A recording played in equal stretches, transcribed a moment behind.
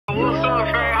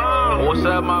What's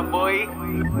up, my boy?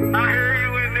 I hear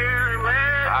you in there,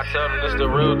 man. I tell them this the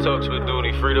real talks we do.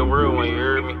 They free the real one, you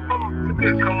hear me?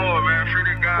 Come on, man.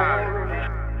 Free the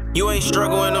guy. You ain't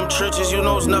struggle in them trenches, you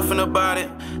knows nothing about it.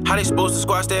 How they supposed to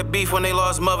squash that beef when they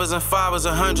lost mothers and fathers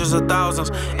and hundreds of thousands?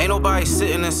 Ain't nobody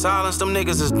sitting in silence, them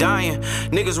niggas is dying.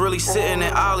 Niggas really sitting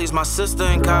in ollies, my sister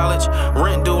in college.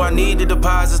 Rent due, I need the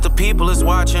deposits, the people is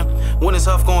watching. When is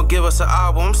Huff gonna give us an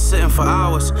album? I'm sitting for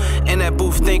hours in that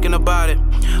booth thinking about it.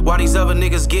 While these other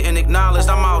niggas getting acknowledged,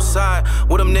 I'm outside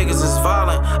where them niggas is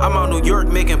violent. I'm out New York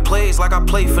making plays like I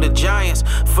play for the Giants.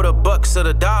 For the bucks or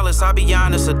the dollars, I be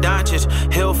honest, a Doncic.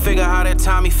 He'll figure how that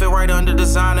Tommy fit right under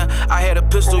designer. I had a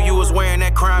pistol, you was wearing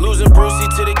that crime. Losing Brucey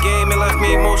to the game, it left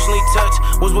me emotionally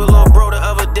touched. Was with lil' bro the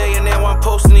other day and now I'm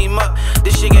posting him up.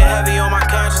 This shit get heavy on my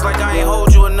conscience like I ain't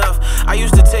hold you enough. I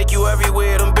used to take you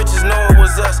everywhere, them bitches know it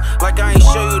was us. Like I ain't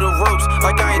show you the ropes,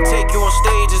 like I ain't take you on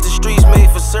stages. The streets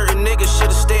made for certain niggas,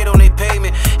 should've stayed on their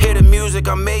pavement. Hear the music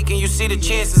I'm making, you see the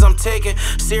chances I'm taking.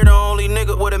 Sear the only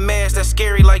nigga with a mask that's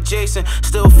scary like Jason.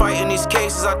 Still fighting these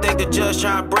cases, I think the judge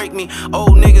trying to break me.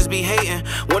 Old niggas be hating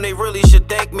when they really should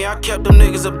thank me. I kept them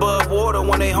niggas above water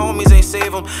when they homies ain't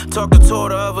save them. Talked to Tor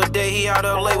the other day, he out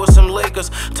LA with some Lakers.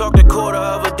 Talked to Core the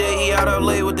other day, he out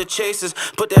LA with the Chasers.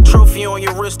 Put that trophy on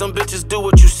your wrist, them bitches do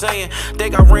what you saying.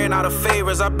 Think I ran out of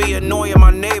favors, I be annoying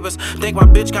my neighbors. Think my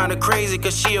bitch kinda crazy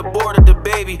cause she aborted the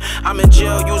baby. I'm in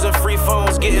jail using free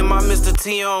phones, getting my Mr.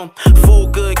 T on.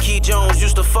 Food good, Key Jones,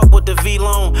 used to fuck with the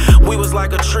V-Loan. We was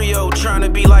like a trio, trying to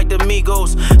be like the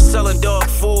Migos. Selling dog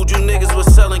food, you niggas was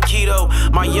selling keto.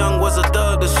 My young was a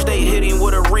thug, the state hit him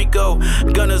with a Rico.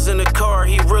 Gunners in the car,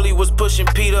 he really was pushing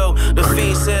pedo. The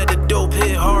fiend said the dope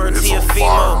hit hard,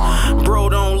 Tiafimo. Bro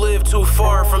don't live too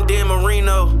far from Dan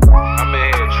Marino. I'm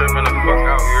in here tripping the fuck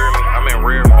out, you hear me? I'm in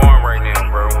Rare Farm right now,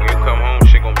 bro. When you come home,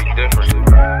 shit gonna be different.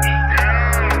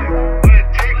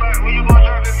 When you gonna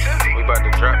drop the Timmy? We about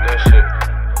to drop that shit.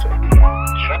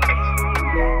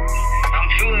 I'm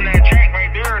feeling that track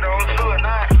right there, though. I'm feeling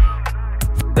that.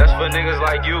 That's for niggas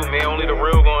like you, man. Only the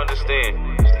real gonna understand.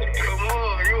 Come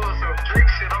on, you on some Drake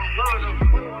shit. I'm loving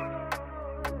them.